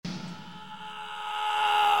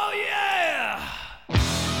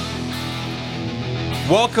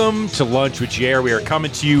Welcome to Lunch with Jer. We are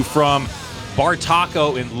coming to you from Bar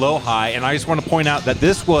Taco in Lohi, and I just want to point out that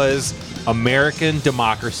this was American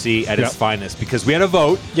democracy at its finest because we had a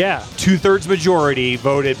vote. Yeah. 2/3 majority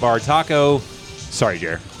voted Bar Taco. Sorry,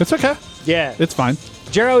 Jer. It's okay. Yeah. It's fine.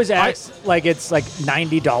 Jer always acts like it's like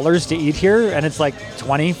 $90 to eat here, and it's like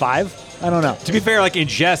 $25. I don't know. To be fair, like in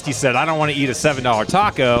jest, he said, I don't want to eat a $7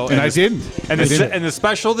 taco. And I didn't. And the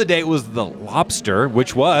special of the day was the lobster,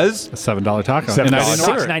 which was A $7 taco. $7 And I didn't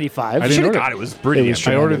order it. $6.95. I should didn't have order got it. it was pretty. It was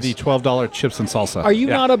I ordered tremendous. the $12 chips and salsa. Are you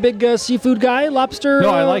not a big seafood guy? Lobster?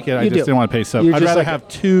 No, I like it. I You just do. didn't want to pay $7. You I'd just rather like have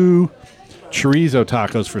 2 chorizo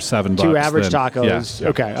tacos for $7. two average than- tacos. Yeah.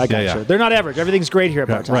 Okay, I got Yeah, you. yeah. They're not average. Everything's great here at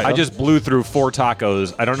Bar Taco. right. I just blew through 4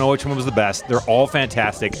 tacos. I don't know which one was the best. They're all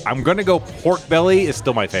fantastic. I'm going to go pork belly is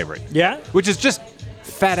still my favorite. Yeah? Which is just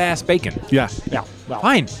fat-ass bacon. Yeah. Yeah. Well,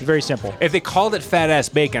 Fine. Very simple. If they called it fat-ass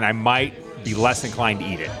bacon, I might be less inclined to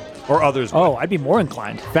eat it. Or others would. Oh, I'd be more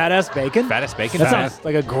inclined. Fat ass bacon. Fat-ass bacon? That Fat-ass- sounds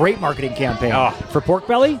like a great marketing campaign Oh. for pork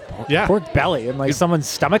belly. Yeah. Pork belly and like someone's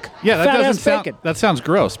stomach. Yeah, that fat doesn't ass sound. bacon. That sounds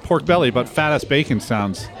gross. Pork belly, but fat ass bacon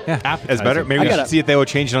sounds appetizing. That's better. Maybe I we should gotta- see if they will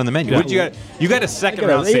change it on the menu. Yeah. What you got? You got a second I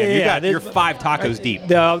gotta- round, Sam. yeah, You yeah, got yeah. you're 5 tacos deep.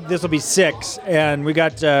 This will be 6, and we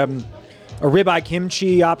got a ribeye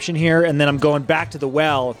kimchi option here, and then I'm going back to the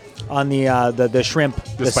well on the shrimp,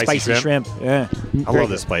 the spicy shrimp. Yeah, I love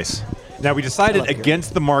this place. Now, we decided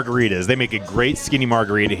against the margaritas. They make a great skinny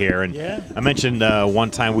margarita here. And Yeah. I mentioned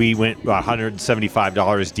one time we went about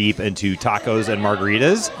 $175 deep into tacos and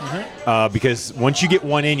margaritas because once you get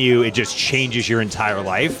one in you, it just changes your entire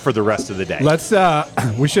life for the rest of the day. Let's.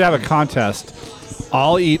 We should have a contest.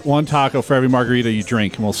 I'll eat 1 taco for every margarita you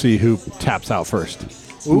drink, and we'll see who taps out first.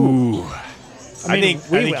 Ooh. I mean,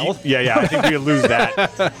 we will. I think we would lose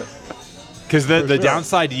that. Because the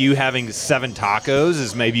downside to you having 7 tacos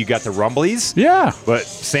is maybe you got the rumblies. Yeah. But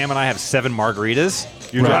Sam and I have 7 margaritas.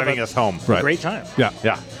 You're Right. driving us home. Right. Great time. Yeah.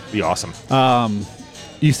 Yeah, be awesome.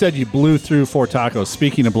 You said you blew through 4 tacos.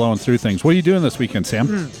 Speaking of blowing through things, what are you doing this weekend,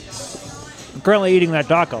 Sam? I'm currently eating that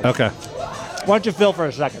taco. Okay. Why don't you fill for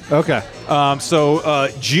a second? Okay. So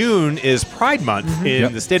June is Pride Month in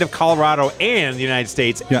Yep. the state of Colorado and the United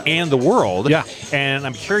States Yeah. and the world. Yeah. And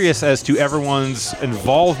I'm curious as to everyone's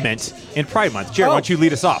involvement in Pride Month. Jared, why don't you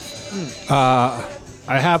lead us off?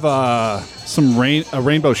 I have a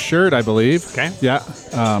rainbow shirt, I believe. Okay. Yeah.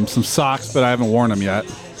 Some socks, but I haven't worn them yet.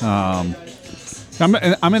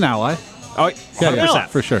 I'm an ally. Oh, Yeah, 100%. yeah,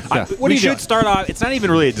 for sure. Yeah. We should start off. It's not even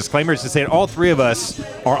really a disclaimer. It's to say that all 3 of us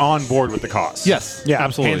are on board with the cause. Yes. Yeah,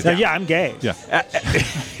 Absolutely. hands down. Yeah, I'm gay. Yeah.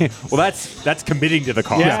 Well, that's committing to the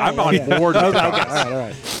cause. Yeah, I'm on yeah. board with the Okay, cause. all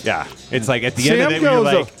right. Yeah. It's like at the end of Sam it, you're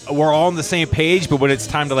goes like, we're all on the same page, but when it's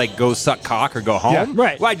time to like go suck cock or go home, Yeah.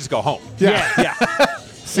 Right. well, I just go home. Yeah.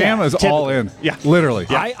 Sam is all in. Yeah. Literally.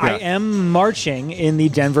 I am marching in the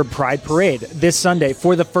Denver Pride Parade this Sunday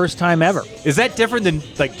for the first time ever. Is that different than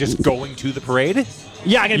like just going to the parade?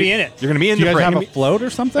 Yeah, I'm going to be in it. You're going to be in Do you the guys parade. have a float or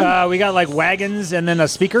something? We got like wagons and then a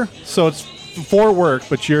speaker. So it's for work,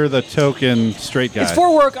 but you're the token straight guy. It's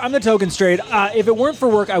for work. I'm the token straight. If it weren't for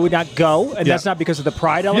work, I would not go, and Yeah. that's not because of the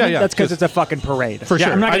pride element. yeah, That's because just- it's a fucking parade. For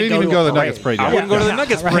sure. I'm not I gonna didn't even to go a to the Nuggets parade I yet. wouldn't go to the Yeah.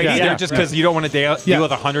 Nuggets Right, parade yeah, either yeah, just right. because you don't want to deal Yeah.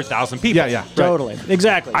 with 100,000 people. Yeah, yeah. Right. Totally.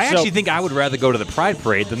 Exactly. I So, actually think I would rather go to the Pride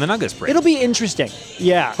Parade than the Nuggets parade. it'll be interesting.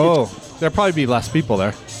 Yeah. Oh, there'll probably be less people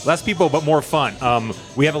there. Less people, but more fun.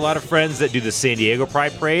 We have a lot of friends that do the San Diego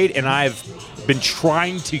Pride Parade, and I've been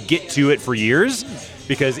trying to get to it for years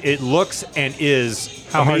because it looks and is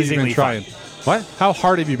How hard have you amazingly been trying? fun. What? How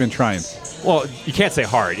hard have you been trying? Well, you can't say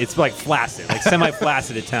hard. It's like flaccid, like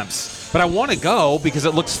semi-flaccid attempts. But I want to go because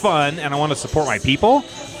it looks fun, and I want to support my people.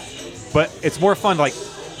 But it's more fun to like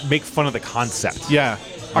make fun of the concept. Yeah.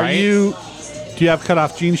 Right? Do you have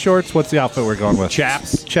cut-off jean shorts? What's the outfit we're going with?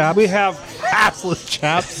 Chaps. Chaps? We have assless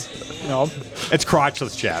chaps. no. It's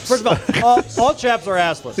crotchless chaps. First of all chaps are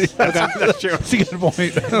assless. That's true. That's a good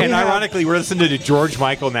point. And ironically, we're listening to George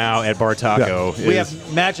Michael now at Bar Taco. We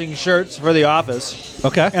have matching shirts for the office,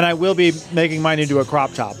 Okay. and I will be making mine into a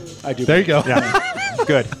crop top. I do. There you go.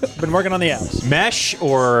 Good. Been working on the abs. Mesh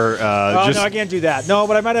or Oh just no, I can't do that. No,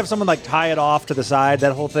 but I might have someone like tie it off to the side.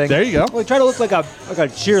 That whole thing. There you go. Like, try to look like a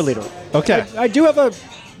cheerleader. Okay. I do have a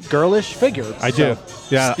girlish figure. I do.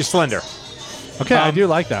 Yeah. you're slender. Okay, I do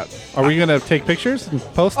like that. Are we going to take pictures and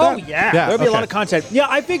post Oh that? yeah, there'll be a lot of content. Yeah,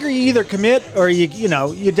 I figure you either commit or you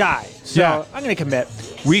die. So Yeah. I'm gonna commit.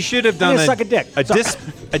 We should have done gonna suck a dick.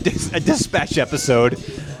 a dispatch episode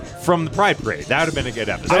from the Pride Parade. That would have been a good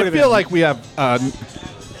episode. I feel like we have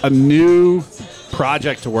a new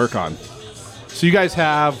project to work on. So you guys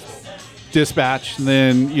have dispatch, and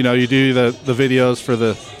then you do the videos for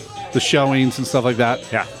the showings and stuff like that.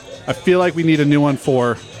 Yeah. I feel like we need a new one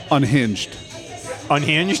for Unhinged.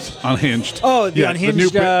 Unhinged? Unhinged. Oh, the Yeah,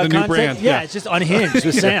 unhinged the new content? brand. Yeah, it's just unhinged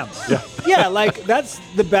with Sam. Yeah, like that's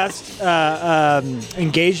the best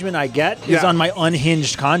engagement I get is Yeah. on my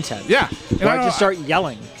unhinged content. Yeah. And Where I I don't- just start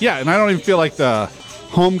yelling. Yeah, and I don't even feel like the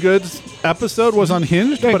Home Goods episode was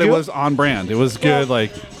unhinged, Thank but it you. was on brand. It was good. Yeah.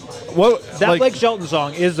 Like, what? That like, Blake Shelton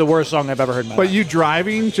song is the worst song I've ever heard in my but life. you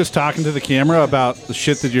driving, just talking to the camera about the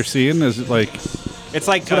shit that you're seeing is like, It's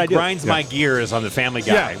like what I do. grinds my gears on the Family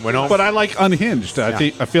Guy. yeah. When But I like Unhinged. I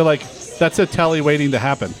feel like that's a telly waiting to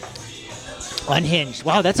happen. Unhinged.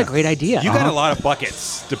 Wow, that's a great idea. you got a lot of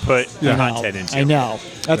buckets to put Yeah. content into. I know.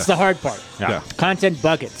 That's the hard part. Yeah. Content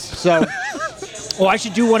buckets. So, well, I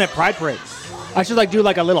should do one at Pride Parade. I should do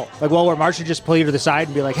like a little, like, well, where Mark should just pull you to the side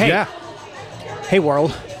and be like, hey, Yeah. hey,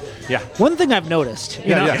 world. Yeah. One thing I've noticed,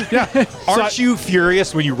 you know, Yeah. Aren't you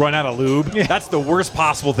furious when you run out of lube? That's the worst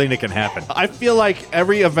possible thing that can happen. I feel like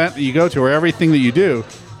every event that you go to or everything that you do,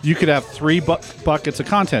 you could have three buckets of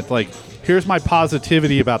content. Like, here's my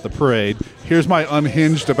positivity about the parade. Here's my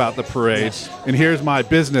unhinged about the parade. Yes. And here's my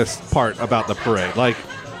business part about the parade. Like,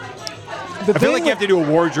 the I feel like you have to do a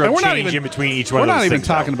wardrobe And we're not change even- in between each one we're of those not even things,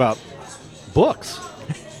 talking though. about books.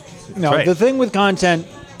 No, right. the thing with content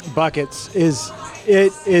buckets is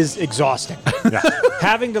it is exhausting.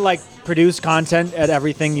 Having to like produce content at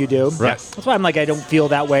everything you do. Right. That's why I'm like I don't feel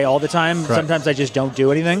that way all the time. Right. Sometimes I just don't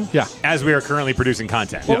do anything. Yeah. As we are currently producing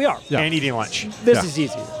content. Well, we are. Yeah. And eating lunch. This Yeah. is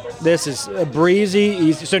easy. This is a breezy,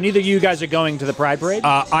 easy. So neither of you guys are going to the Pride Parade?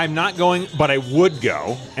 I'm not going, but I would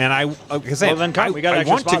go. And I, well, then come. We got I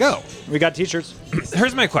extra want to go. spots. We got T-shirts.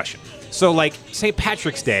 Here's my question. So, like, St.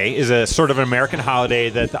 Patrick's Day is a sort of an American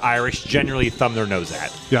holiday that the Irish generally thumb their nose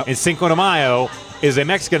at. Yep. And Cinco de Mayo is a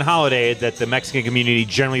Mexican holiday that the Mexican community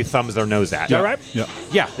generally thumbs their nose at. Is that right? Yeah.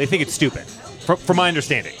 Yeah, they think it's stupid, from my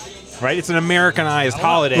understanding. Right? It's an Americanized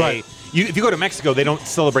holiday. Right. If you go to Mexico, they don't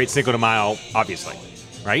celebrate Cinco de Mayo, obviously.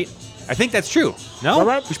 Right? I think that's true. No? All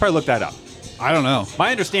right. We should probably look that up. I don't know.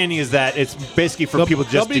 My understanding is that it's basically for people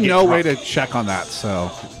just There'll to be get no way drunk. to check on that.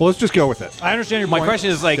 So, well, let's just go with it. I understand your My point.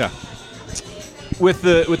 question is like, Yeah. with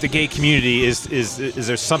the gay community, is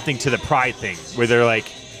there something to the pride thing where they're like,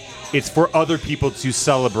 it's for other people to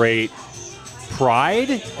celebrate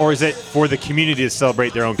pride, or is it for the community to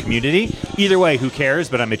celebrate their own community? Either way, who cares?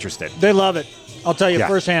 But I'm interested. They love it. I'll tell you Yeah.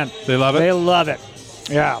 firsthand. They love it? They love it.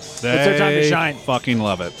 Yeah. It's their time to They shine. Fucking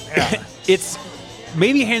love it. It's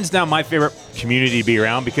maybe hands down my favorite community to be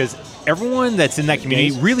around because everyone that's in that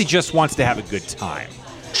community really just wants to have a good time.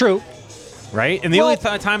 True. Right? And the only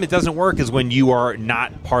time it doesn't work is when you are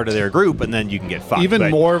not part of their group, and then you can get fucked. Even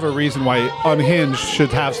But- more of a reason why Unhinged should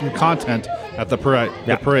have some content at the parade.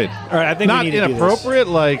 Yeah. The parade. All right, I think Not we need to do this. inappropriate,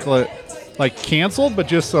 like canceled, but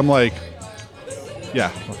just some like,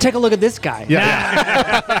 yeah, Take a look at this guy.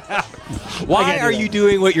 yeah. Why can't do are that. you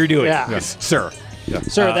doing what you're doing, Yeah. Yes. sir?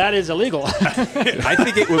 Sir, that is illegal. I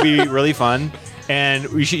think it would be really fun. And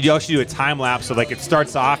you should do a time lapse so like it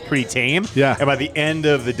starts off pretty tame. Yeah. And by the end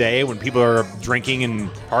of the day, when people are drinking and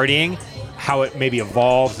partying, how it maybe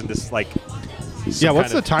evolves into this like. Yeah,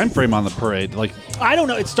 what's the time frame on the parade? Like, I don't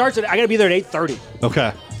know. It starts at I got to be there at 8:30.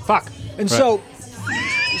 okay, Fuck. And Right.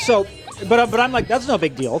 but I'm like that's no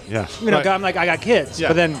big deal. Yeah. You know, Right. I'm like I got kids. Yeah.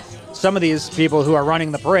 But then some of these people who are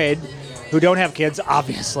running the parade who don't have kids,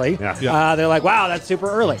 obviously, Yeah. Yeah. they're like, wow, that's super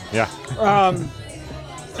early. Yeah.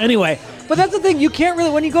 Anyway, but that's the thing. You can't really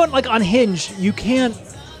when you go like Unhinged, you can't.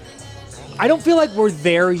 I don't feel like we're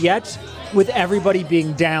there yet with everybody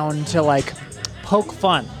being down to like poke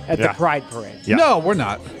fun at Yeah. the Pride Parade. Yeah. no, we're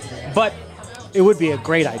not. But it would be a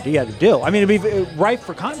great idea to do. I mean, it'd be ripe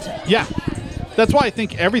for content. Yeah, that's why I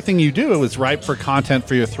think everything you do is ripe for content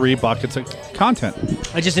for your 3 buckets of content.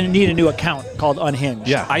 I just need a new account called Unhinged.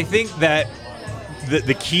 Yeah, I think that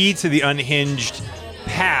the key to the unhinged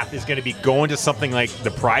path is going to be going to something like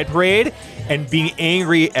the Pride Parade and being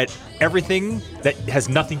angry at everything that has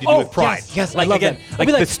nothing to do with pride. Yes, like I love again, that. like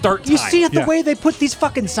I'd be the start time. You see it the Yeah. way they put these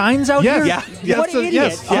fucking signs out Yes, here? yeah, What an idiot.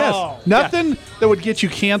 yes, yes. Oh. Nothing that would get you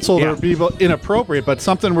canceled Yeah. or be inappropriate, but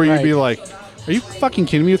something where you'd be Right. like, "Are you fucking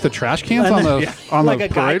kidding me with the trash cans And on then- the on like the a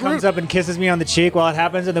guy parade comes route?" up and kisses me on the cheek while it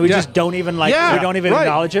happens, and then we Yeah. just don't even like Yeah, we don't even right.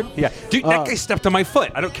 acknowledge it. Yeah, dude, that guy stepped on my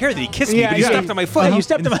foot. I don't care that he kissed me, Yeah, but he yeah. stepped on my foot. Uh-huh. You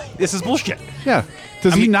stepped on And my- This is bullshit. Yeah.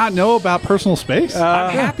 Does he not know about personal space? I'm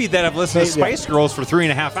happy that I've listened to Yeah. Spice Girls for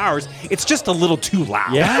 3.5 hours. It's just a little too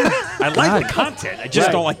loud. Yeah? I like the content. I just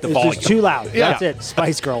Right. don't like the It's volume. just too loud. Yeah. That's it.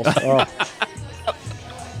 Spice Girls.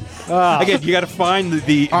 Oh. Again, you got to find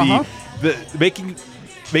the making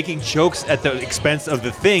making jokes at the expense of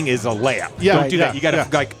the thing is a layup. Yeah, Don't do yeah, that. You got to yeah.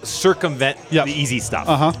 like circumvent Yeah. the easy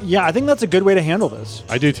stuff. Yeah, I think that's a good way to handle this.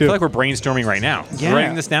 I do I too. feel like we're brainstorming right now. Yeah. You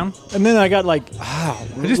writing this down? And then I got like, I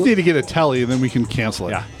just need to get a telly, and then we can cancel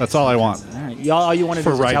it. Yeah. That's all I want all right, y'all, all you wanted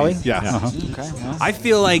for is a telly? writing. Yeah. Yeah. Okay. Well. I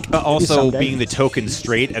feel like also someday. being the token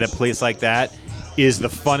straight at a place like that is the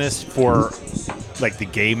funnest for like the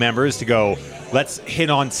gay members to go, let's hit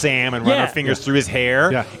on Sam and run Yeah. our fingers through his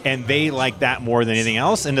hair. Yeah. And they like that more than anything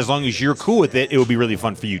else. And as long as you're cool with it, it will be really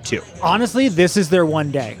fun for you too. Honestly, this is their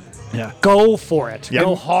one day. Yeah. Go for it. Yeah.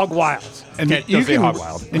 Go hog wild. And Don't you say can hog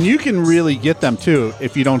wild. and you can really get them too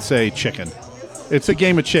if you don't say chicken. It's a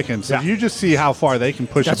game of chicken, so Yeah. you just see how far they can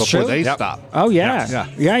push That's it before true. they Yep. stop. Oh yeah.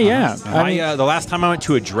 Yeah. Yeah. I mean, The last time I went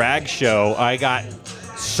to a drag show, I got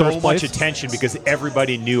so First much place? attention because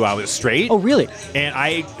everybody knew I was straight. oh really? And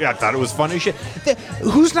I thought it was fun as shit.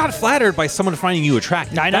 Who's not flattered by someone finding you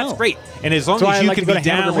attractive? I know. That's great. And as long That's why as I you like can to go be to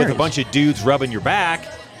Hamburger down with a Mary's. bunch of dudes rubbing your back,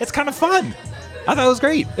 it's kind of fun. I thought it was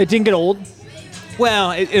great. It didn't get old.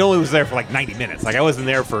 Well, it only was there for like 90 minutes. Like I wasn't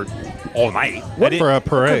there for all night. I didn't- For a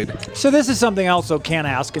parade. So this is something I also can't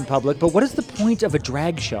ask in public, but what is the point of a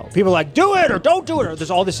drag show? People are like, do it or don't do it, or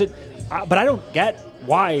there's all this shit. But I don't get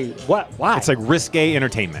why. Why? It's like risque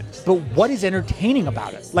entertainment. but what is entertaining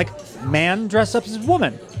about it? Like, man dress up as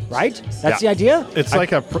woman, right? That's the Yeah. idea? It's like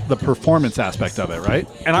the performance aspect of it, right?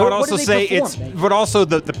 And I What- would what do also they say perform? but also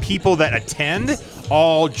the people that attend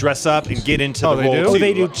all dress up and get into Oh, the they role do? Oh, too.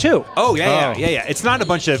 they do too. Oh yeah, Oh. yeah. It's not a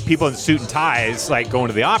bunch of people in suit and ties like going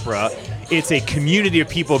to the opera. It's a community of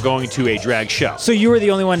people going to a drag show. So you were the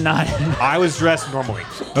only one not. I was dressed normally.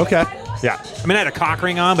 Okay. Yeah, I mean I had a cock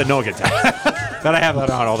ring on, but no one could tell. But I have that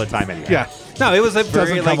on all the time anyway. Yeah. No, it was a It very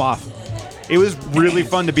doesn't come like, off. It was really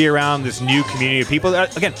fun to be around this new community of people.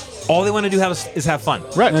 That, again, all they want to do is have fun.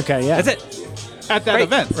 Right. Okay, yeah. That's it. At that Right.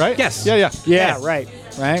 event, right? Yes. Yeah, yeah. Yeah, Yeah. right.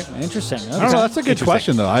 Interesting. I don't know. That's a good Interesting.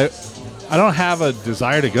 question, though. I don't have a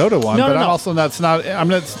desire to go to one, No, but no, I'm no. also that's not. I'm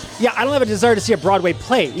not. Yeah, I don't have a desire to see a Broadway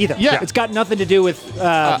play either. Yeah. It's got nothing to do with.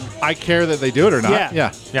 I care that they do it or not. yeah.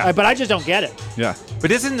 Yeah. Yeah. But I just don't get it. Yeah.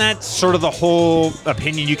 But isn't that sort of the whole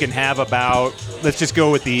opinion you can have about, let's just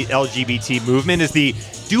go with the LGBT movement, is the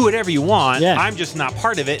do whatever you want. Yeah. I'm just not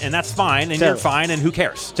part of it, and that's fine, and Totally. you're fine, and who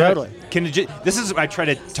cares? Totally. Can it this is, I try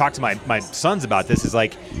to talk to my sons about this, is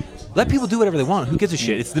like, let people do whatever they want. Who gives a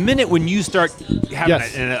shit? It's the minute when you start having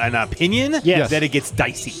Yes. an opinion Yes. that it gets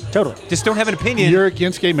dicey. Totally. Just don't have an opinion. You're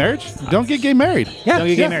against gay marriage? Don't get gay married. yeah. Don't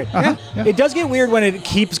get Yeah. gay married. Uh-huh. Yeah. It does get weird when it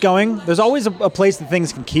keeps going. There's always a place that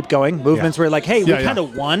things can keep going. Movements where like, hey, Yeah, we yeah. kind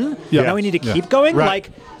of won. Yeah. Now we need to Yeah. keep going. Right. Like,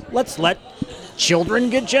 let's let children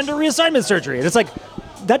get gender reassignment surgery. And it's like,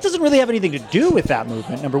 that doesn't really have anything to do with that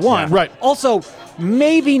movement, number one. Yeah. Right. Also,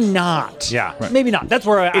 maybe not. Yeah. Right. Maybe not. That's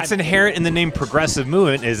where It's inherent in the name progressive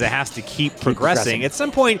movement is it has to keep progressing. progressing. At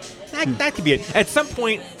some point, that could be it. At some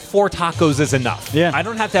point, 4 tacos is enough. Yeah. I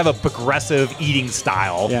don't have to have a progressive eating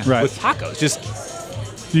style Yeah. Right. with tacos. Just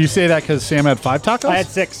Do you say that because Sam had 5 tacos? I had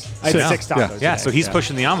 6. I had Six. 6 Yeah. tacos. yeah. today. So he's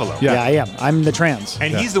pushing the envelope. Yeah. Yeah, I am. I'm the trans.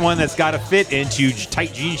 And Yeah. he's the one that's got to fit into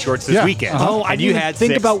tight jean shorts this Yeah. weekend. Uh-huh. Oh, I and didn't you even had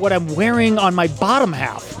think 6. about what I'm wearing on my bottom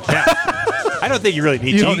half. Yeah. I don't think you really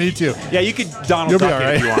need You to. don't need to. Yeah, you could Donald You'll be Duck all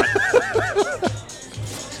it if you want.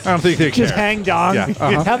 I don't think they care. Just hang dong. Yeah,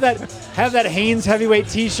 uh-huh. Have that Hanes heavyweight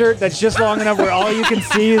T-shirt that's just long enough where all you can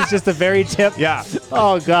see is just the very tip. Yeah.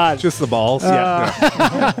 Oh God. Just the balls.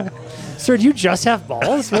 Yeah. Sir, do you just have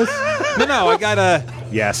balls? No, I got a.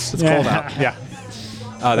 Yes. It's Yeah. cold out. Yeah.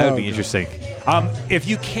 Oh, that would be God. interesting. If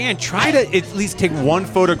you can, try to at least take one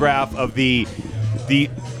photograph of the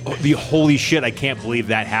holy shit, I can't believe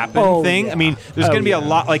that happened Oh, thing. yeah. I mean, there's Oh, going to be a yeah.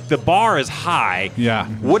 lot, like the bar is high. Yeah.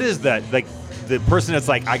 What is that? Like the person that's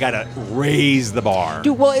like, I got to raise the bar.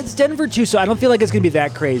 Dude, well, it's Denver too, so I don't feel like it's gonna be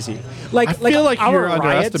that crazy. Like, I feel like our you're riots,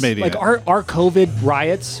 underestimating like it. our COVID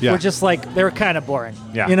riots Yeah. were just like they were kind of boring.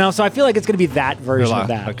 Yeah. You know, so I feel like it's gonna be that version of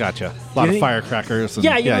that. I gotcha. A lot You of think- firecrackers. And,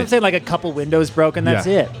 Yeah, you know what I'm saying? Like a couple windows broken. That's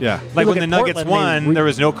Yeah. it. Yeah. Like You when look the at Nuggets Portland, won, there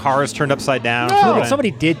was no cars turned upside down. No, for but them.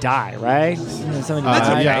 somebody did die, right? Somebody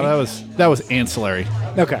died. Yeah, okay. that was ancillary.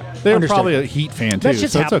 Okay. They were Understood. probably a Heat fan too, That's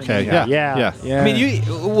just so it's happening. okay. Yeah. Yeah. I mean,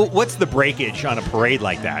 what's the breakage on a parade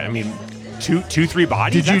like that? I mean, two, 3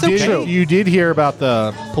 bodies. Did you That's okay. you did hear about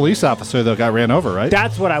the police officer that got ran over, right?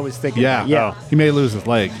 That's what I was thinking. yeah. about. Yeah. He may lose his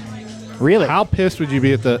leg. Really? How pissed would you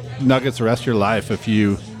be at the Nuggets the rest of your life if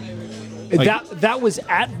you like- that was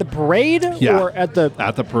at the parade Yeah. or at the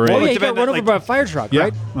at the parade? Oh, Well, yeah, it he got depended, run over like- by a fire truck, yeah.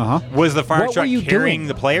 right? Was the fire What truck were you carrying doing?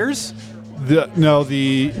 the players?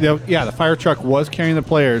 The fire truck was carrying the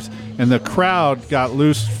players, and the crowd got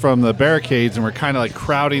loose from the barricades and were kind of like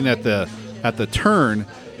crowding at the turn,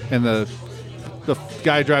 and the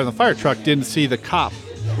guy driving the fire truck didn't see the cop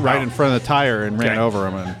right in front of the tire and ran Okay. over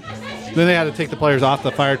him. And then they had to take the players off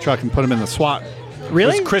the fire truck and put them in the SWAT.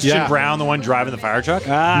 Really? Was Christian Yeah. Brown the one driving the fire truck?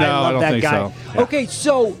 Ah, No, I love I don't that think guy. so. Yeah. Okay,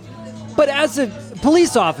 so, but as a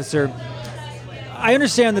police officer, I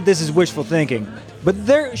understand that this is wishful thinking, but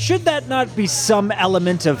there should that not be some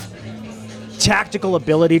element of tactical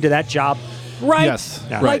ability to that job, right? Yes,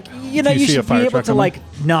 yeah. Like right. you know, If you you see a should be fire able truck to coming. like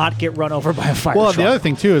not get run over by a fire Well, truck. the other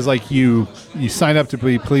thing too is like you sign up to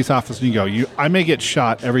be a police officer and you go, I may get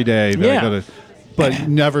shot every day that Yeah. I go to, but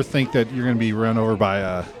never think that you're going to be run over by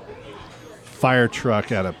a fire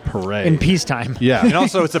truck at a parade. in peacetime. Yeah. And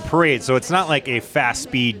also, it's a parade, so it's not like a fast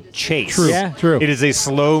speed chase. True. Yeah. True. It is a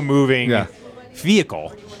slow moving Yeah.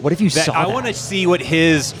 vehicle. What if you That saw I that? want to see what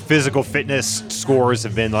his physical fitness scores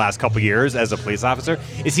have been the last couple years as a police officer.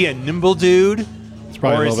 Is he a nimble dude? It's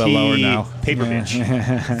probably or a is little bit he lower now. paper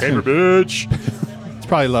bitch? Paper bitch. It's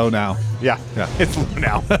probably low now. Yeah. Yeah. It's low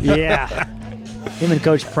now. Yeah. Him and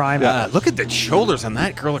Coach Prime. Look at the shoulders on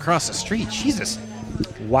that girl across the street. Jesus.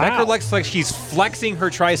 Wow. That girl looks like she's flexing her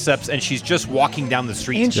triceps and she's just walking down the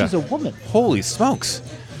street. and she's Yeah. a woman. Holy smokes.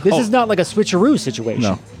 This Oh. is not like a switcheroo situation.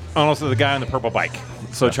 No. And also the guy on the purple bike.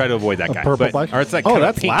 So try to avoid that guy. purple But- bike? Or it's like Oh, kind of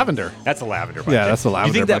that's pink. lavender. That's a lavender bike. Yeah, that's a You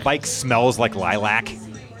lavender think that bike. bike smells like lilac?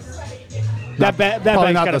 That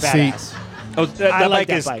Probably bike's not got a the seat. badass. Oh, that, I that like bike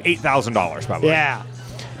that is bike. $8,000 probably. Yeah.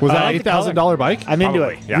 Was I that like the color. $8,000 bike? I'm into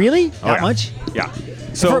Probably, it. yeah. Really? Oh, That yeah. much? Yeah.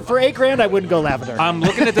 So For $8,000, I wouldn't go lavender. I'm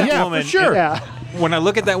looking at that Yeah, woman. for sure. yeah. When I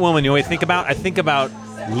look at that woman, you know what I think about? I think about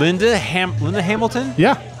Linda Hamilton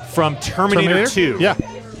Yeah. from Terminator 2. Yeah.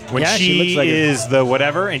 When Yeah, she she looks like it. is the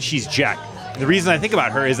whatever and she's Jack. The reason I think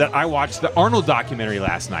about her is that I watched the Arnold documentary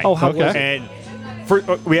last night. Oh, how Okay. was it? And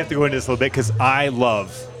we have to go into this a little bit because I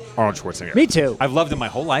love Arnold Schwarzenegger. Me too. I've loved him my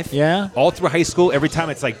whole life. Yeah. All through high school, every time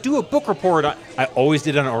it's like, do a book report. I always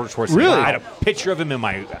did it on Arnold Schwarzenegger. Really? I had a picture of him in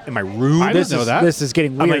my room. I didn't know that. This is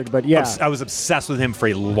getting I'm weird, like, but yeah. I was obsessed with him for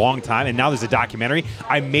a long time, and now there's a documentary.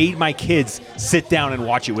 I made my kids sit down and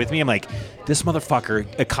watch it with me. I'm like, this motherfucker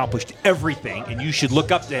accomplished everything, and you should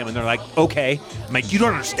look up to him. And they're like, okay. I'm like, you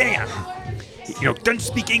don't understand. You know, doesn't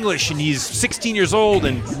speak English, and he's 16 years old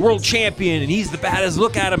and world champion, and he's the baddest.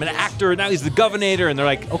 Look at him, an actor, and now he's the governor. And they're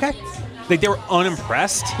like, okay. Like they were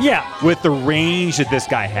unimpressed. Yeah. With the range that this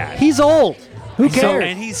guy had. He's old. Who cares?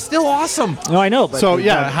 And he's still awesome. no, I know. But So,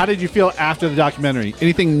 yeah, how did you feel after the documentary?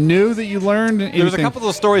 Anything new that you learned? There was a Anything- couple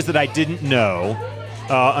of stories that I didn't know.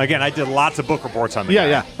 Again, I did lots of book reports on the Yeah, guy,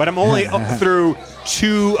 yeah. but I'm only up through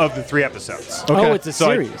 2 of the 3 episodes. Okay. Oh, it's a So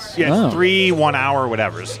I- series. yeah, Oh. it's 3 1 hour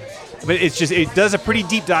whatevers. But it's just it does a pretty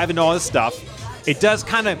deep dive into all this stuff. It does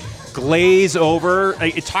kind of glaze over.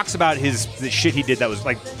 Like, it talks about the shit he did that was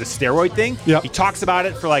like the steroid thing. Yep. He talks about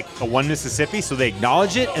it for like a One Mississippi, so they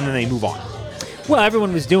acknowledge it and then they move on. Well,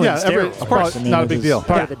 everyone was doing Yeah, steroids. of course. Not a it big was deal.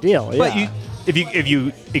 Part of the deal. Yeah. But if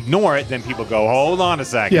you ignore it, then people go, hold on a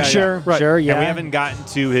second. Yeah, sure, right. sure, yeah. And we haven't gotten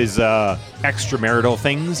to his extramarital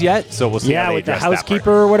things yet, so we'll see how yeah, they with the address that part.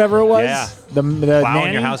 housekeeper or whatever it was. Yeah. The Plowing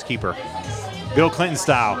nanny? your housekeeper. Bill Clinton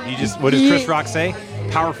style. You just what does Chris Rock say?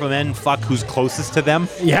 Powerful men fuck who's closest to them.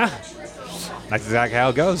 Yeah. That's exactly how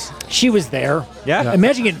it goes. She was there. Yeah.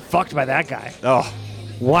 Imagine getting fucked by that guy. Oh.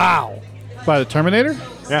 Wow. By the Terminator?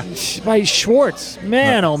 Yeah. By Schwartz.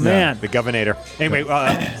 Man, oh man. The Governor. Anyway,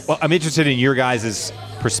 well, I'm interested in your guys'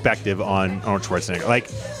 perspective on Arnold Schwarzenegger. Like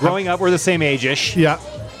growing up, we're the same age-ish. Yeah.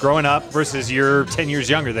 Growing up versus you're 10 years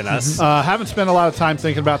younger than us. Haven't spent a lot of time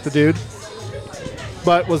thinking about the dude,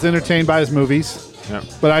 but was entertained by his movies. Yeah.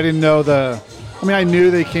 But I didn't know I knew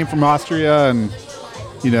they came from Austria and,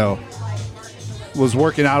 was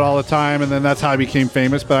working out all the time, and then that's how I became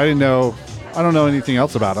famous. But I don't know anything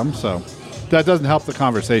else about him, so that doesn't help the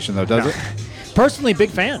conversation, though, does No. it? Personally, big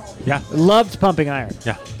fan. Yeah. Loved Pumping Iron.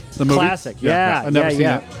 Yeah. The movie? Classic. Yeah. I've never seen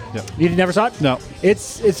yeah. it. Yeah. You never saw it? No.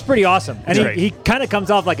 It's pretty awesome. And It's great. he kind of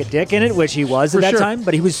comes off like a dick in it, which he was For at that sure. time,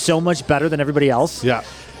 but he was so much better than everybody else. Yeah.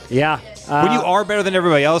 Yeah. When you are better than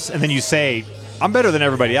everybody else and then you say, I'm better than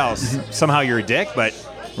everybody else, somehow you're a dick, but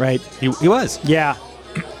Right. he was. Yeah.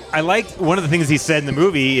 I liked one of the things he said in the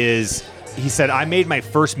movie is he said, I made my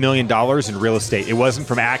first $1 million in real estate. It wasn't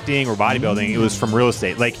from acting or bodybuilding. It was from real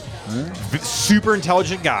estate. Like, super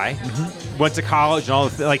intelligent guy, went to college and all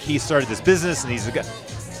like he started this business and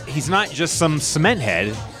he's not just some cement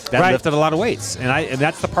head that Right. lifted a lot of weights. And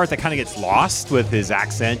that's the part that kind of gets lost with his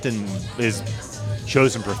accent and his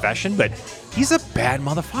chosen profession. But he's a bad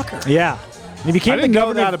motherfucker. Yeah. He became I didn't the know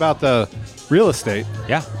governor. that about the real estate.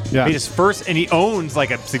 Yeah. Yeah. His first, and he owns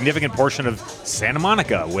like a significant portion of Santa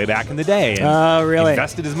Monica way back in the day. And Oh, really?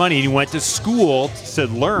 Invested his money and he went to school to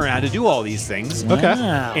learn how to do all these things. Okay.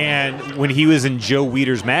 Wow. And when he was in Joe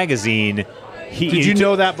Weider's magazine, Did you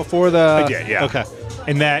know that before the? I did, yeah. Okay.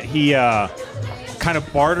 and that he kind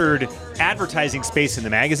of bartered advertising space in the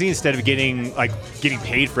magazine instead of getting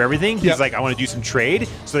paid for everything. He's Yep. like, I want to do some trade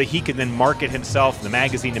so that he can then market himself in the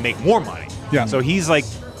magazine to make more money. Yeah. So he's like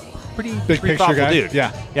pretty picture thoughtful guy. dude.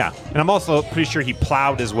 Yeah. Yeah. And I'm also pretty sure he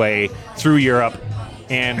plowed his way through Europe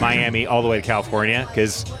and Miami all the way to California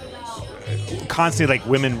because constantly like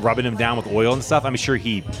women rubbing him down with oil and stuff. I'm sure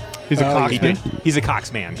he's He's a coxman. He's a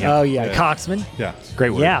cox man. Yeah. Oh yeah, Coxman. Yeah.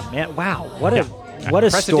 Great word. Yeah, man. Wow, what a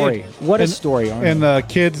Impressive story. dude. What a story. Arnold. And the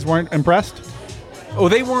kids weren't impressed? Oh,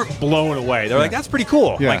 they weren't blown away. They're like, that's pretty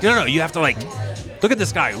cool. Yeah. Like, no, you have to like look at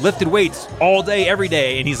this guy who lifted weights all day, every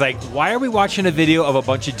day. And he's like, why are we watching a video of a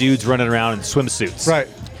bunch of dudes running around in swimsuits? Right.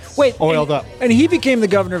 Wait, Oiled and, up. and he became the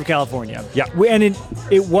governor of California. Yeah. And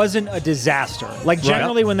it wasn't a disaster. Like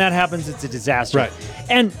generally when that happens, it's a disaster. Right.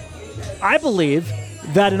 And I believe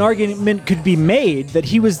that an argument could be made that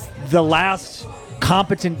he was the last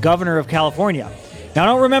competent governor of California. Now, I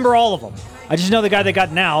don't remember all of them. I just know the guy they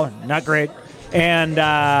got now, not great. And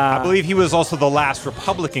I believe he was also the last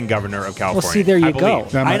Republican governor of California. well, see, there I you go.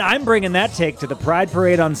 believe. That might- I'm bringing that take to the Pride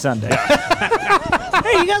Parade on Sunday.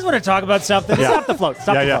 Hey, you guys want to talk about something? Stop the float.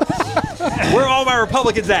 Stop the float. Where are all my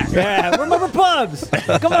Republicans at? Yeah, remember pubs.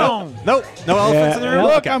 Come on. Nope. No elephants in the room?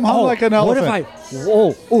 Look, I'm hung like an elephant.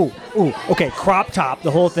 What if ooh. Okay, crop top,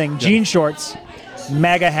 the whole thing, jean shorts,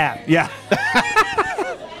 MAGA hat. Yeah.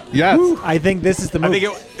 Yes. I think this is the I move.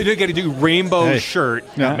 think you got to do rainbow Hey. shirt,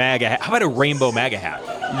 Yeah. MAGA hat. How about a rainbow MAGA hat?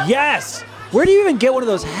 Yes. Where do you even get one of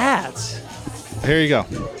those hats? Here you go.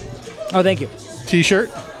 Oh, thank you.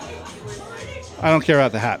 T-shirt. I don't care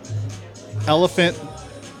about the hat. Elephant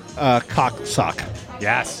cock sock.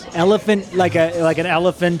 Yes. Elephant, like an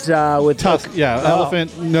elephant with Tusk. Yeah. Oh.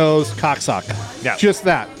 Elephant nose cock sock. Yeah. Just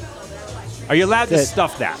that. Are you allowed to Good.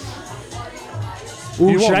 stuff that? Ooh,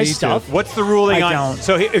 You should won't I need to. stuff? What's the ruling I on? don't.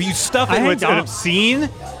 So if you stuff I it with don't. an obscene,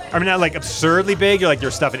 I mean not like absurdly big, you're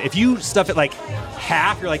stuffing it. If you stuff it like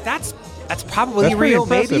half, you're like that's probably That's pretty real,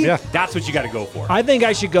 impressive, maybe. yeah. That's what you got to go for. I think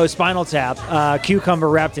I should go Spinal Tap, cucumber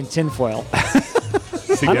wrapped in tinfoil.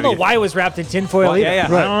 I don't know why it was wrapped in tinfoil Well, either. yeah,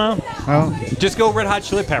 yeah. I don't know. Well, Just go Red Hot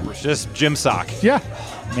Chili Peppers. Just gym sock. yeah.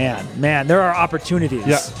 Man, there are opportunities.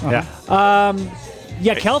 Yeah. Yeah.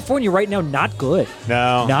 Yeah, California right now, not good.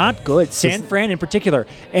 No. Not good. San Fran in particular.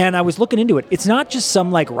 And I was looking into it. It's not just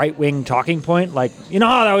some like right-wing talking point. Like, you know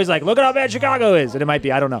how they're always like, look at how bad Chicago is. And it might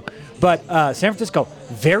be, I don't know. But San Francisco,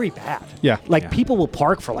 very bad. Yeah. Like Yeah. people will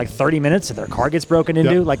park for like 30 minutes and their car gets broken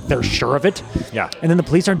into. Yeah. Like they're sure of it. Yeah. And then the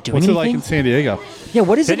police aren't doing What's it like anything. in San Diego? Yeah,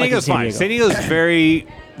 what is San it like in Diego's San fine. Diego? San Diego's very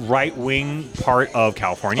right-wing part of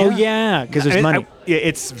California. Oh, yeah, because there's And money.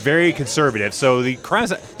 it's very conservative. So the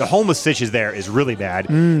the homeless situation there is really bad.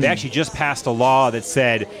 Mm. They actually just passed a law that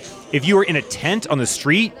said if you are in a tent on the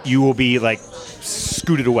street, you will be like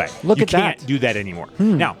scooted away. Look you at can't that. do that anymore.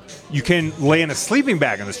 Now, you can lay in a sleeping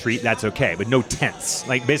bag on the street, that's okay, but no tents.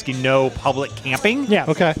 Like basically no public camping. Yeah.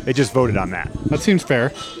 Okay. They just voted on that. That seems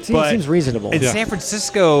fair. Seems reasonable. In Yeah. San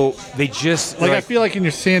Francisco, they just Like, I feel like in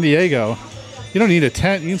your San Diego, you don't need a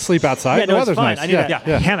tent. You can sleep outside. Yeah, the no, it's weather's fine. nice. I need yeah.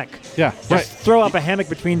 a hammock. Yeah. Just Right. throw up a hammock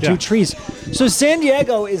between two Yeah. trees. So San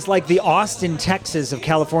Diego is like the Austin, Texas of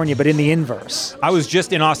California, but in the inverse. I was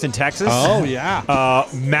just in Austin, Texas. Oh yeah.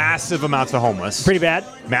 Massive amounts of homeless. Pretty bad.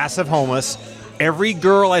 Massive homeless. Every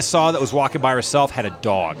girl I saw that was walking by herself had a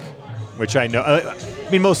dog, which I know. I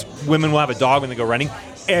mean, most women will have a dog when they go running.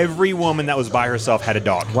 Every woman that was by herself had a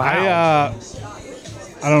dog. Wow.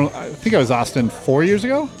 I think I was Austin 4 years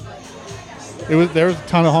ago. There was a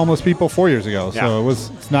ton of homeless people 4 years ago, Yeah. so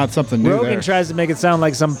it's not something new Rogan there. tries to make it sound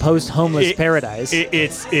like some post-homeless It- paradise.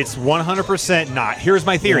 It's 100% not. Here's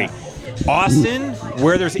my theory. Austin,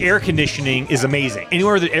 where there's air conditioning, is amazing.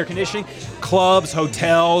 Anywhere with air conditioning, clubs,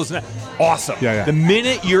 hotels, awesome. Yeah, yeah. The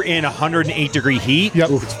minute you're in 108-degree heat, Yep.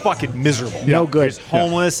 it's fucking miserable. No good. There's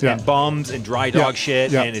homeless Yeah. and bums and dry dog Yeah.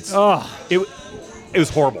 shit, Yeah. and it's Ugh. it was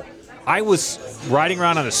horrible. I was riding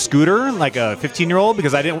around on a scooter like a 15-year-old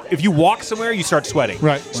because I didn't. If you walk somewhere, you start sweating.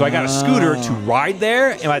 Right. So I got a scooter to ride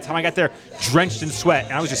there, and by the time I got there, drenched in sweat,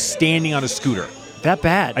 and I was just standing on a scooter. that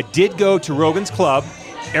bad. I did go to Rogan's Club.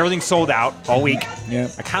 Everything sold out all week. Yeah.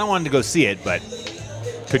 I kind of wanted to go see it, but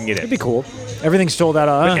couldn't get It'd be it. cool. Everything's sold out.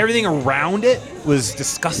 But everything around it was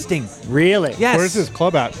disgusting. Really? Yes. Where's this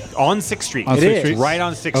club at? On 6th Street. On It 6th is. Street? Right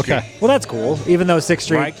on 6th Okay. Street. Well, that's cool. Even though 6th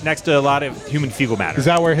Street. Right next to a lot of human fecal matter. Is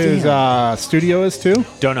that where his studio is too?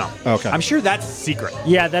 Don't know. Okay. I'm sure that's secret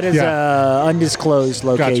Yeah, that is Yeah. undisclosed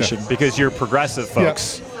location. because your progressive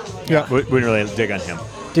folks Yeah. wouldn't really dig on him.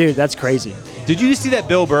 Dude, that's crazy. Did you see that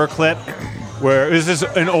Bill Burr clip where it was just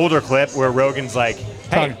an older clip where Rogan's like,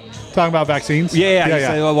 hey, Talking about vaccines? Yeah. He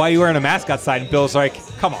said, well, why are you wearing a mask outside? And Bill's like,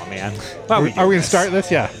 come on, man. Are we going to start this?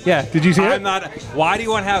 Yeah. Yeah. Did you see it? Why do you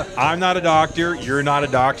want to have? I'm not a doctor. You're not a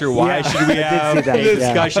doctor. Why Yeah, should we I did have see that, a yeah.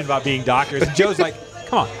 discussion about being doctors? And Joe's like,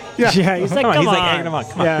 come on. Yeah. He's like, Come on. come He's on. like egging him on.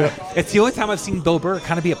 Come on. Yeah. It's the only time I've seen Bill Burr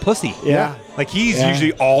kind of be a pussy. Yeah. Like he's Yeah.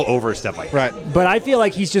 usually all over stuff like that. Right. But I feel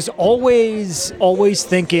like he's just always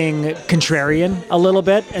thinking contrarian a little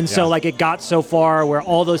bit. And so Yeah. like it got so far where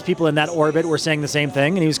all those people in that orbit were saying the same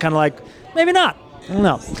thing. And he was kind of like, maybe not. I don't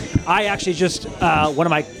know. I actually just, one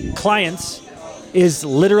of my clients is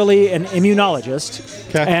literally an immunologist.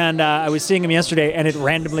 Okay. And I was seeing him yesterday and it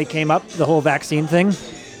randomly came up, the whole vaccine thing.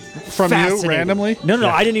 From you Fascinating. randomly? No,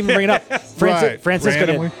 I didn't even bring it up. Right. Francisco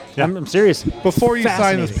did. Randomly? I'm serious. Before you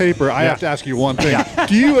sign this Fascinating. paper, I have to ask you one thing.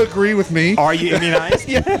 Do you agree with me? Are you immunized?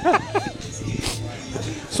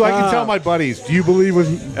 So I can tell my buddies, do you believe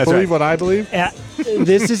right. what I believe?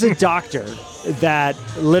 This is a doctor that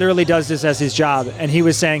literally does this as his job, and he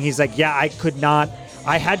was saying, he's like, yeah,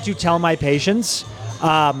 I had to tell my patients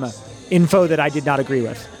info that I did not agree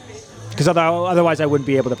with, because otherwise I wouldn't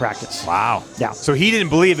be able to practice. Wow. Yeah. So he didn't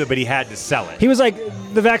believe it, but he had to sell it. He was like,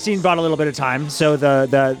 the vaccine bought a little bit of time, so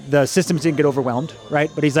the systems didn't get overwhelmed,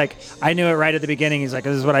 right? But he's like, I knew it right at the beginning. He's like,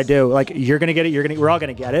 this is what I do. Like, you're gonna get it. We're all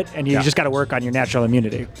gonna get it, and you Yeah. just got to work on your natural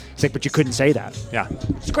immunity. He's like, but you couldn't say that. Yeah.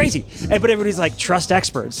 It's crazy. But everybody's like, trust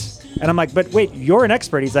experts. And I'm like, but wait, you're an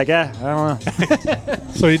expert. He's like, yeah, I don't know.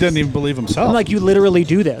 So he didn't even believe himself. I'm like, you literally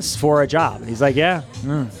do this for a job. And he's like, yeah.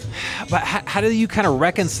 But how do you kind of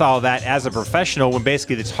reconcile that as a professional when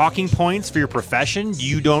basically the talking points for your profession,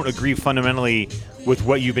 you don't agree fundamentally with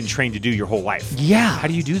what you've been trained to do your whole life? Yeah. How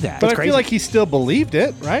do you do that? but I crazy. feel like he still believed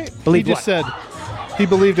it, right? Believed he just what? said he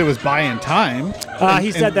believed it was buying time.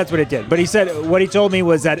 He said that's what it did. But he said, what he told me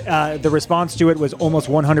was that the response to it was almost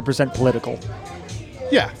 100% political.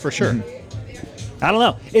 Yeah, for sure. I don't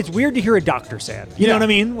know. It's weird to hear a doctor say it. You know Yeah. what I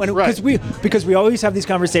mean? Right. Because we always have these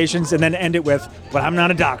conversations and then end it with, "But I'm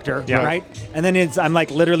not a doctor," Yeah. right? And then I'm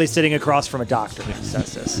like literally sitting across from a doctor who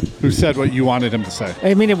says this. Who said what you wanted him to say?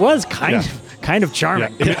 I mean, it was kind of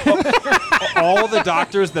charming. All the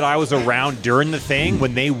doctors that I was around during the thing,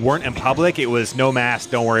 when they weren't in public, it was no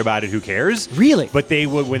mask, don't worry about it, who cares? Really? But they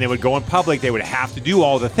would, when they would go in public, they would have to do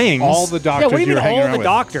all the things. All the Yeah, doctors what do you you mean were hanging all around the with.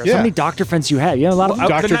 doctors? Yeah. How many doctor friends you have? You have a lot of them.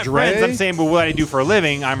 Dr. They're not friends. Dre? I'm saying, but what I do for a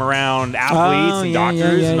living, I'm around athletes Oh, and yeah,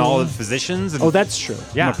 doctors yeah, and all yeah. the physicians. And, Oh, that's true.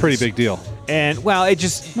 yeah, A pretty big deal. And well, it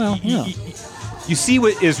just yeah. you see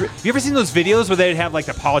what is. Have you ever seen those videos where they'd have like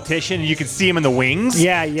the politician and you can see him in the wings?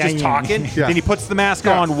 Yeah, just yeah. talking. Yeah. Then he puts the mask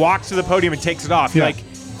Yeah. on, walks to the podium, and takes it off. You're Yeah. like,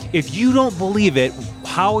 if you don't believe it,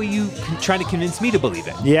 how are you trying to convince me to believe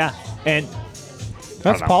it? Yeah. And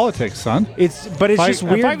That's know. politics, son. It's just If I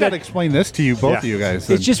weird got to that explain this to you, both Yeah. of you guys.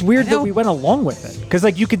 it's just weird I know. that we went along with it because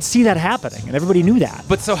like you could see that happening and everybody knew that.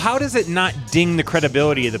 But so how does it not ding the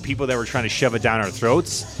credibility of the people that were trying to shove it down our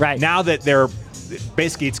throats? Right. Now that they're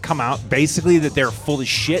basically it's come out basically that they're full of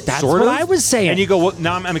shit. That's sort what of. I was saying. And you go, well,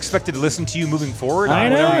 now I'm expected to listen to you moving forward. I on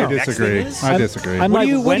know. whatever I your next disagree. thing is? I disagree. I'm What like,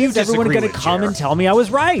 do you- what when do you is everyone disagree going to with, come Jer? and tell me I was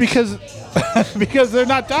right? because because they're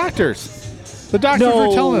not doctors. The doctors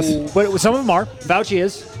were telling us. but some of them are. Fauci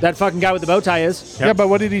is. That fucking guy with the bow tie is. Yeah, but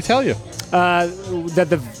what did he tell you? That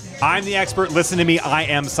the I'm the expert. Listen to me. I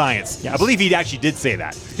am science. Yes. I believe he actually did say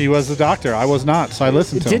that. He was the doctor. I was not, so I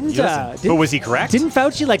listened to him. But was he correct? Didn't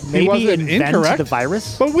Fauci like maybe wasn't invent incorrect. the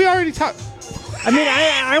virus? But we already talked. I mean,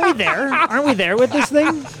 aren't we there? Aren't we there with this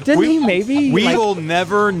thing? Didn't he maybe? We like- will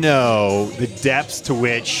never know the depths to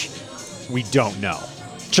which we don't know.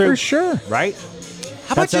 True. For sure. Right?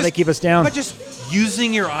 How That's how they keep us down. How about just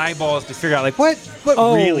using your eyeballs to figure out like what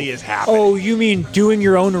really is happening? Oh, you mean doing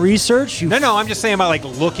your own research? You No, I'm just saying about like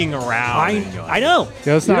looking around. and going, I know.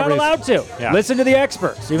 Yeah, it's You're not not racist. allowed to. Yeah. Listen to the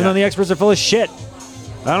experts, even Yeah. though the experts are full of shit.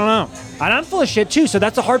 I don't know. And I'm full of shit too, so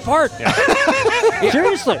that's the hard part.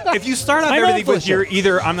 Seriously. If you start off I know everything for with your sure.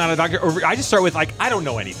 either I'm not a doctor, or I just start with like I don't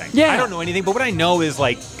know anything. Yeah. I don't know anything, but what I know is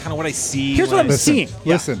like kind of what I see. Here's what I'm Listen, seeing.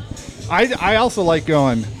 listen. I also like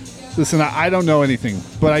going. Listen, I don't know anything,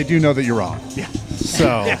 but I do know that you're wrong. Yeah. So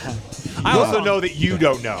I also know that you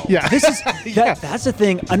don't know. yeah, This is that's the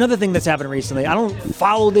thing. Another thing that's happened recently. I don't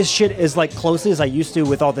follow this shit as like closely as I used to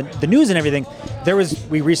with all the news and everything.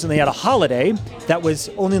 We recently had a holiday that was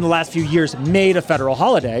only in the last few years made a federal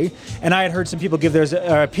holiday, and I had heard some people give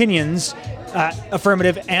their opinions,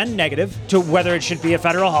 affirmative and negative, to whether it should be a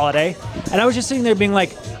federal holiday. And I was just sitting there being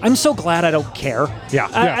like, I'm so glad I don't care. Yeah.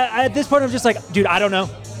 I, at this point, I'm just like, dude, I don't know.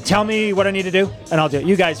 Tell me what I need to do, and I'll do it.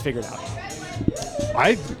 You guys figure it out.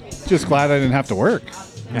 I'm just glad I didn't have to work.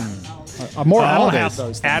 More I don't holidays. have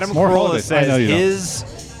those things. Adam More Carolla holidays. I know says you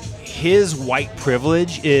don't. his white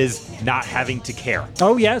privilege is not having to care.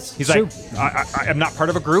 Oh yes, He's true. like, I'm not part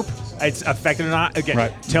of a group. It's affected or not. Again,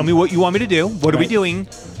 Right. tell me what you want me to do. What are we Right. doing?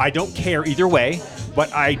 I don't care either way,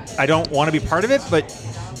 but I don't want to be part of it, but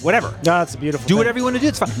whatever. No, that's a beautiful. Do thing. whatever you want to do.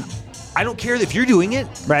 It's fine. I don't care if you're doing it.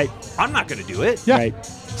 Right. I'm not going to do it. Yeah. Right.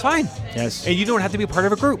 It's fine. Yes. And you don't have to be a part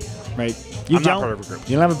of a group. Right. I'm not part of a group.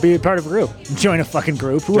 You don't have to be a part of a group. Join a fucking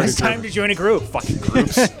group. Who has time to join a group? Fucking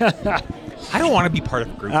groups. I don't want to be part of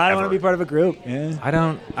a group. I don't ever. want to be part of a group. Yeah. I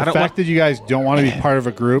don't The want. fact that you guys don't want to be part of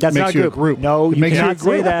a group That's makes not you a a group. No, It you makes cannot a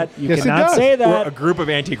group. say that. You Yes, it cannot does. say We're a that. group of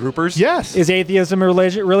anti-groupers. Yes. Is atheism a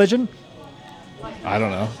religion? I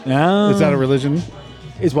don't know. No. Is that a religion?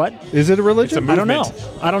 Is what? Is it a religion? I don't know.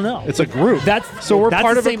 movement. I don't know. It's a group. That's so we're that's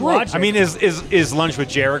part the of a same group. logic. I mean, is Lunch with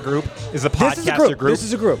Jared a group? Is the podcast this is a group. group? This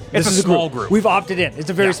is a group. It's This a is small group. We've opted in.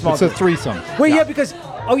 It's a very small It's a group. threesome. Wait, yeah, because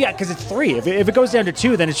it's three. If it goes down to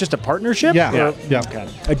two, then it's just a partnership. Yeah. Or- Yeah. Okay.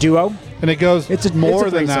 A duo. And it goes It's a- more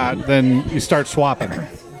it's a than threesome. that, then you start swapping.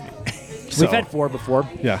 So, We've had four before.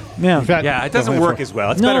 yeah. Yeah. We've had Yeah, it doesn't definitely work four. as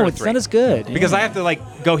well. It's better No, with it's three. not as good. Because I have to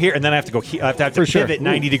like go here and then I have to go. I have to For sure. pivot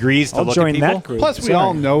 90 degrees to I'll look join at people. that group. Plus, we Sorry.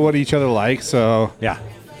 all know what each other like, so Yeah.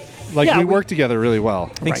 like Yeah, we we- work together really well.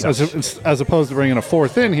 think so. As opposed to bringing a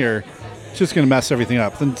fourth in here, it's just going to mess everything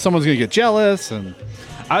up. Then someone's going to get jealous, and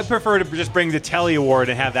I'd prefer to just bring the Telly Award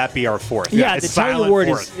and have that be our fourth. Yeah, It's the Telly silent Award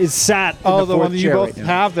fourth. is sat. in the the one fourth that you chair both right now.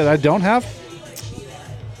 have that I don't have.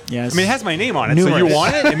 Yes. I mean, it has my name on it, so you Numerous.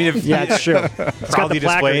 want it? I mean, if Yeah, it's true. It's got proudly the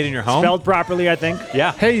placard displayed in your home. Spelled properly, I think.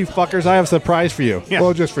 Yeah. Hey, you fuckers! I have a surprise for you. Yeah.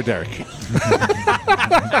 Well, just for Derek.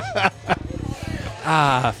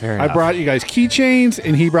 Fair I brought you guys keychains,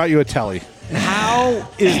 and he brought you a telly. How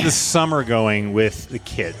is the summer going with the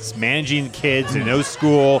kids? Managing the kids and no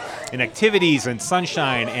school and activities and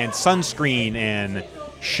sunshine and sunscreen and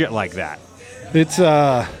shit like that. It's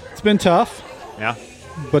been tough, Yeah.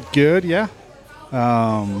 but good. Yeah.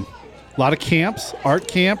 A lot of camps: art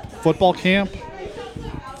camp, football camp,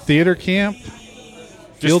 theater camp.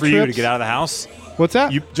 Just Field for you to trips? get out of the house? What's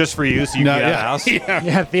that? You just for you so you No, can get out of the house? yeah.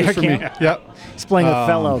 Yeah, theater For me. camp. Yep. He's playing a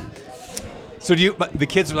fellow. So but the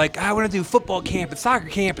kids are like, I want to do football camp and soccer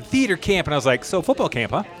camp and theater camp. And I was like, so football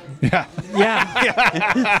camp, huh? Yeah.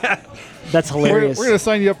 Yeah. That's We're hilarious. going to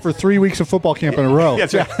sign you up for 3 weeks of football camp in a row.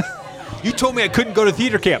 That's right. You told me I couldn't go to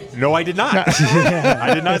theater camp. No, I did not.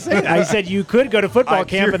 I did not say that. I said you could go to football I camp,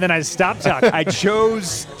 hear- and then I stopped talking. I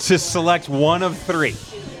chose to select one of three.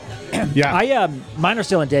 Yeah. Mine are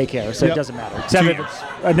still in daycare, so Yep. it doesn't matter. Except if it's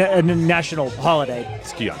a national holiday,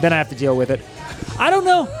 Yeah. then I have to deal with it. I don't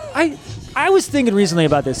know. I was thinking recently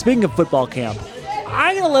about this. Speaking of football camp,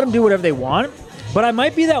 I'm gonna let them do whatever they want, but I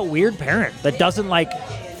might be that weird parent that doesn't like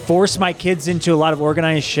force my kids into a lot of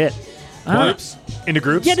organized shit. I don't know. Groups? Into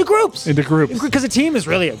groups? Yeah, into groups. Into groups. Because a team is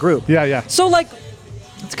really a group. Yeah, yeah. So like,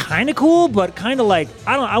 it's kind of cool, but kind of like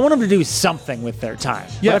I want them to do something with their time.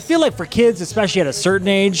 But I Yes. feel like for kids, especially at a certain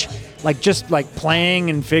age, like just like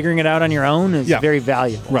playing and figuring it out on your own is Yeah. very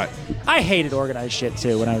valuable. Right. I hated organized shit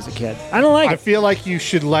too when I was a kid. I don't like I it. feel like you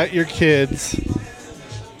should let your kids.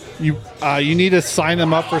 You need to sign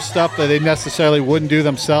them up for stuff that they necessarily wouldn't do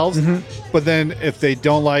themselves. But then if they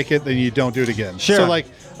don't like it, then you don't do it again. Sure. So like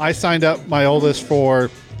I signed up my oldest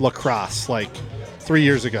for lacrosse like 3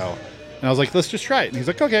 years ago. And I was like, let's just try it. And he's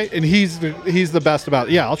like, okay. And he's the best about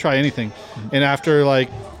it. Yeah, I'll try anything. And after like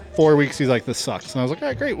 4 weeks, he's like, this sucks. And I was like, all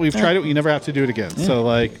right, great. We've tried it. You never have to do it again. So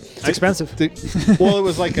like, It's expensive. well, it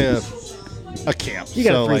was like a camp. You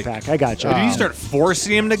got so a three like, pack. I got you. If you start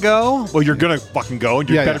forcing him to go, well, you're going to fucking go and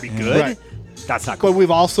you Yeah, better yeah. be good. Right. That's not cool. But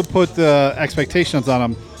we've also put the expectations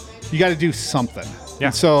on them. You got to do something. Yeah.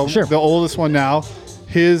 And so Sure. the oldest one now,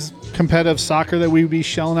 his competitive soccer that we would be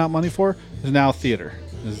shelling out money for is now theater.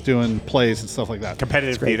 Is doing plays and stuff like that.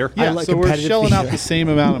 Competitive great. theater. I Yeah, like so we're competitive shelling out theater. the same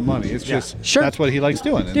amount of money. It's Yeah. just Sure. that's what he likes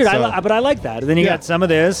doing. And Dude, so, but I like that. Then you Yeah. got some of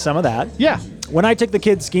this, some of that. yeah, When I took the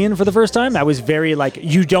kids skiing for the first time, I was very like,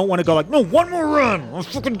 you don't want to go like, no, one more run. Let's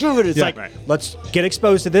fucking do it. It's Yeah. like, Right. let's get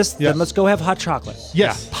exposed to this, Yeah. then let's go have hot chocolate.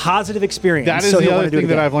 yes. Positive experience. That is so the you'll other wanna do it thing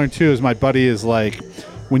that again. I've learned too. Is my buddy is like,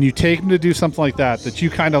 when you take them to do something like that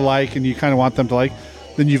you kind of like and you kind of want them to like,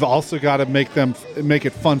 then you've also got to make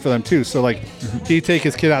it fun for them too. So like, he'd take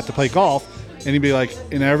his kid out to play golf, and he'd be like,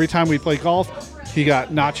 and every time we play golf, he got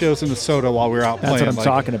nachos and a soda while we were out That's playing. what I'm like,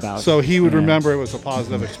 talking about. So he would Yeah. remember it was a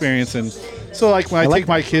positive experience. And so like when I like take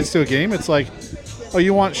my kids to a game, it's like, oh,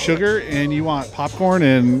 you want sugar and you want popcorn,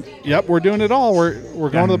 and yep, we're doing it all. We're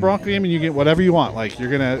going to the Bronco game, and you get whatever you want. Like,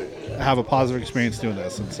 you're gonna have a positive experience doing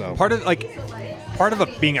this. And so Part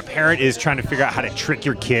of being a parent is trying to figure out how to trick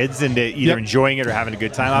your kids into either Yep. enjoying it or having a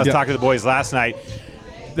good time. I was Yep. talking to the boys last night.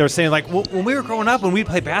 they were saying like, well, when we were growing up, when we'd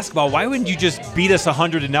play basketball, why wouldn't you just beat us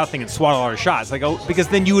 100-0 and swat all our shots? Like, oh, because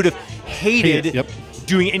then you would have hated Yep.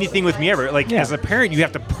 doing anything with me ever. Like, Yeah. as a parent, you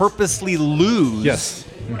have to purposely lose. Yes.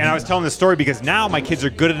 And I was telling this story because now my kids are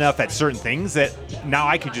good enough at certain things that now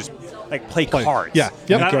I could just like play cards. Yeah.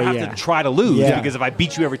 Yep. And I don't Okay, have yeah. to try to lose Yeah. because if I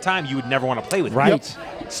beat you every time, you would never want to play with me. Right.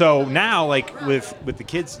 So now, like with the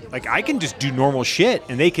kids, like I can just do normal shit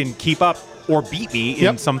and they can keep up or beat me in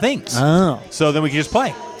Yep. some things. Oh. So then we can just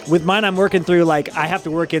play. With mine, I'm working through like I have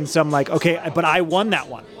to work in some like okay, but I won that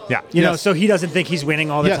one. Yeah. You know, Yes. so he doesn't think he's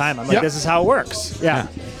winning all the Yes. time. I'm like, Yep. this is how it works. Yeah.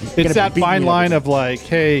 It's Gonna that beat me fine every line time. of like,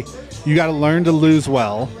 hey, you got to learn to lose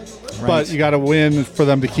well, but you got to win for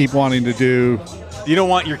them to keep wanting to do. You don't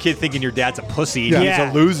want your kid thinking your dad's a pussy. Yeah. He's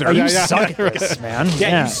Yeah. a loser. Or you Yeah, yeah. suck at this, man.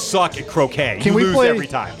 Yeah, you suck at croquet. Can you we lose play every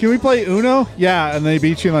time. Can we play Uno? Yeah, and they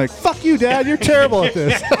beat you and like, fuck you, Dad, you're terrible at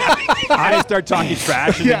this. I start talking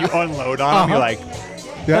trash and then you unload on them. You're like,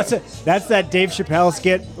 Yeah. That's that Dave Chappelle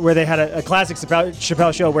skit where they had a classic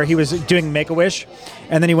Chappelle show where he was doing Make-A-Wish,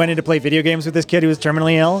 and then he went in to play video games with this kid who was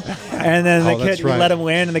terminally ill, and then the Oh, that's kid right. let him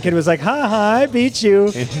win, and the kid was like, "Ha ha, I beat you,"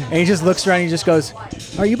 and he just looks around and he just goes,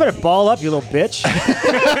 "Oh, you better ball up, you little bitch,"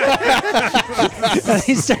 and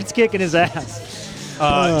he starts kicking his ass.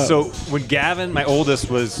 So when Gavin, my oldest,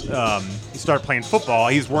 was he started playing football,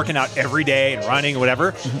 he's working out every day and running and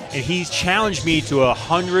whatever, and he's challenged me to a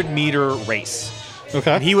 100-meter race.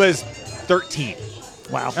 Okay. And he was 13.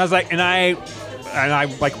 Wow. I was like, and I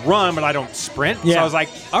like run, but I don't sprint. So Yeah. I was like,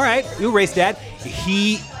 all right, you race, Dad.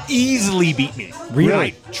 He easily beat me. Really?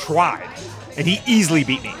 I tried, and he easily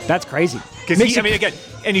beat me. That's crazy. Because Makes he, I you- mean, again,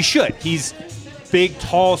 and he should. He's big,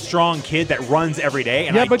 tall, strong kid that runs every day,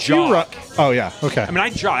 and Yeah, I but jog. you rock. Oh yeah. Okay. I mean, I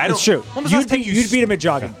jog. I don't. It's true. When was the last time You'd beat him at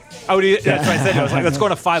jogging. Oh, that's what I said. I was like, let's go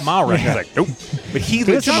on a 5-mile run. He's like, nope. But he I'm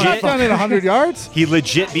not legit, done at 100 yards. he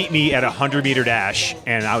legit beat me at a 100-meter dash,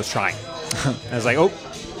 and I was trying. I was like, oh,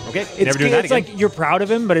 okay, never doing that It's again. like you're proud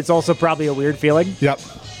of him, but it's also probably a weird feeling. Yep.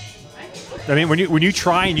 I mean, when you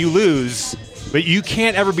try and you lose, but you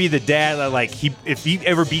can't ever be the dad that like if he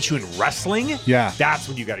ever beat you in wrestling, Yeah. that's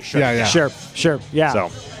when you got to shut Yeah, it yeah. down. Sure, yeah. So.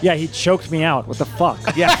 Yeah, he choked me out. What the fuck?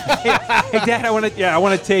 Yeah. Hey, Dad, I want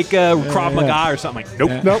to take Krav Maga or something. Like,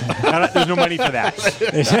 nope. Nope. There's no money for that.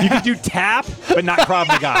 You can do tap, but not Krav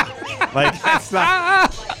Maga. Like that's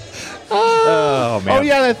not. Oh man. Oh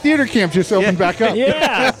yeah, that theater camp just opened back up.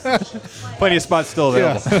 Yeah. Plenty of spots still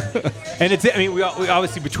available. And it's. I mean, we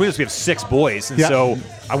obviously between us we have 6 boys, and Yeah. so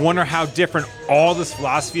I wonder how different all this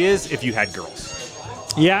philosophy is if you had girls.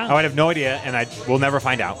 Yeah. I would have no idea, and we'll never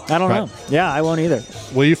find out. I don't Right. know. Yeah, I won't either.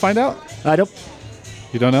 Will you find out? I don't.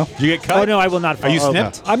 You don't know? You get cut. Oh no, I will not. Are you follow.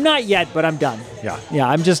 snipped? I'm not yet, but I'm done. Yeah. Yeah,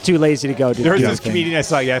 I'm just too lazy to go do. There was the this thing. comedian I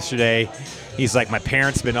saw yesterday. He's like, my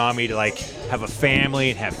parents been on me to like have a family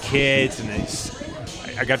and have kids, and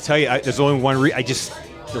I got to tell you, there's only one.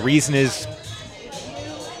 The reason is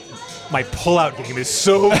my pullout game is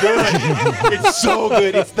so good. It's so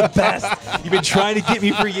good. It's the best. You've been trying to get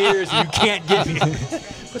me for years, and you can't get me.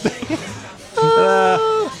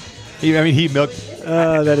 He milked.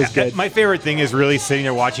 That is good. My favorite thing is really sitting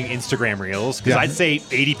there watching Instagram reels because Yeah. I'd say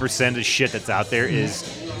 80% of the shit that's out there is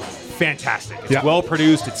fantastic. It's Yeah. well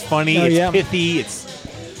produced. It's funny. Oh, it's yeah. pithy.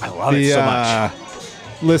 I love it so much.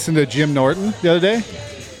 Listened to Jim Norton the other day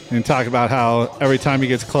and talk about how every time he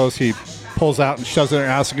gets close, he pulls out and shoves it in her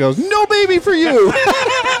ass and goes, "No baby for you."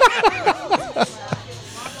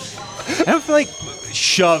 I don't feel like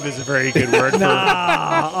shove is a very good word.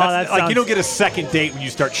 Nah. Oh, that's Like you don't get a second date when you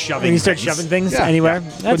start shoving. when you start things. shoving things Yeah. anywhere.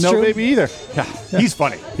 But That's no true. baby either. Yeah. He's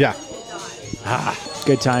funny. Yeah.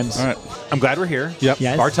 Good times. All right. I'm glad we're here. Yep.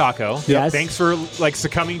 Yes. Bar Taco. Yes. Thanks for like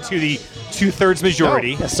succumbing to the 2/3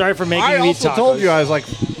 majority. Yeah, sorry for making I you eat also tacos. told you I was like,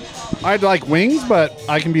 I'd like wings, but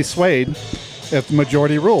I can be swayed if the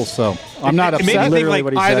majority rules. So I'm not It made me upset. think, Literally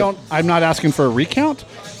like, what he said. I'm not asking for a recount.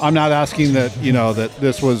 I'm not asking that that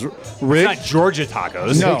this was It's rigged. not Georgia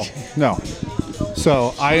tacos. No.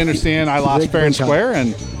 So I understand I lost Rigged fair and Georgia. square,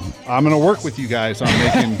 and I'm going to work with you guys on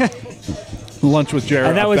making lunch with Jared.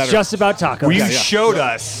 And that was better. just about tacos. Well, you Yeah. showed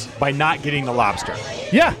us by not getting the lobster.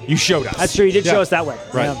 Yeah. You showed us. That's true. You did Yeah. show us that way.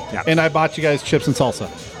 Right. Yeah. Yeah. And I bought you guys chips and salsa.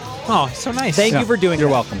 Oh, so nice. Thank you for doing You're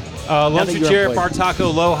that. welcome. Lunch that with you're Jared, employed. Bar Taco,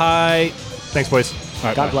 Low High. Thanks, boys. All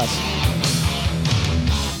right, God bye. bless.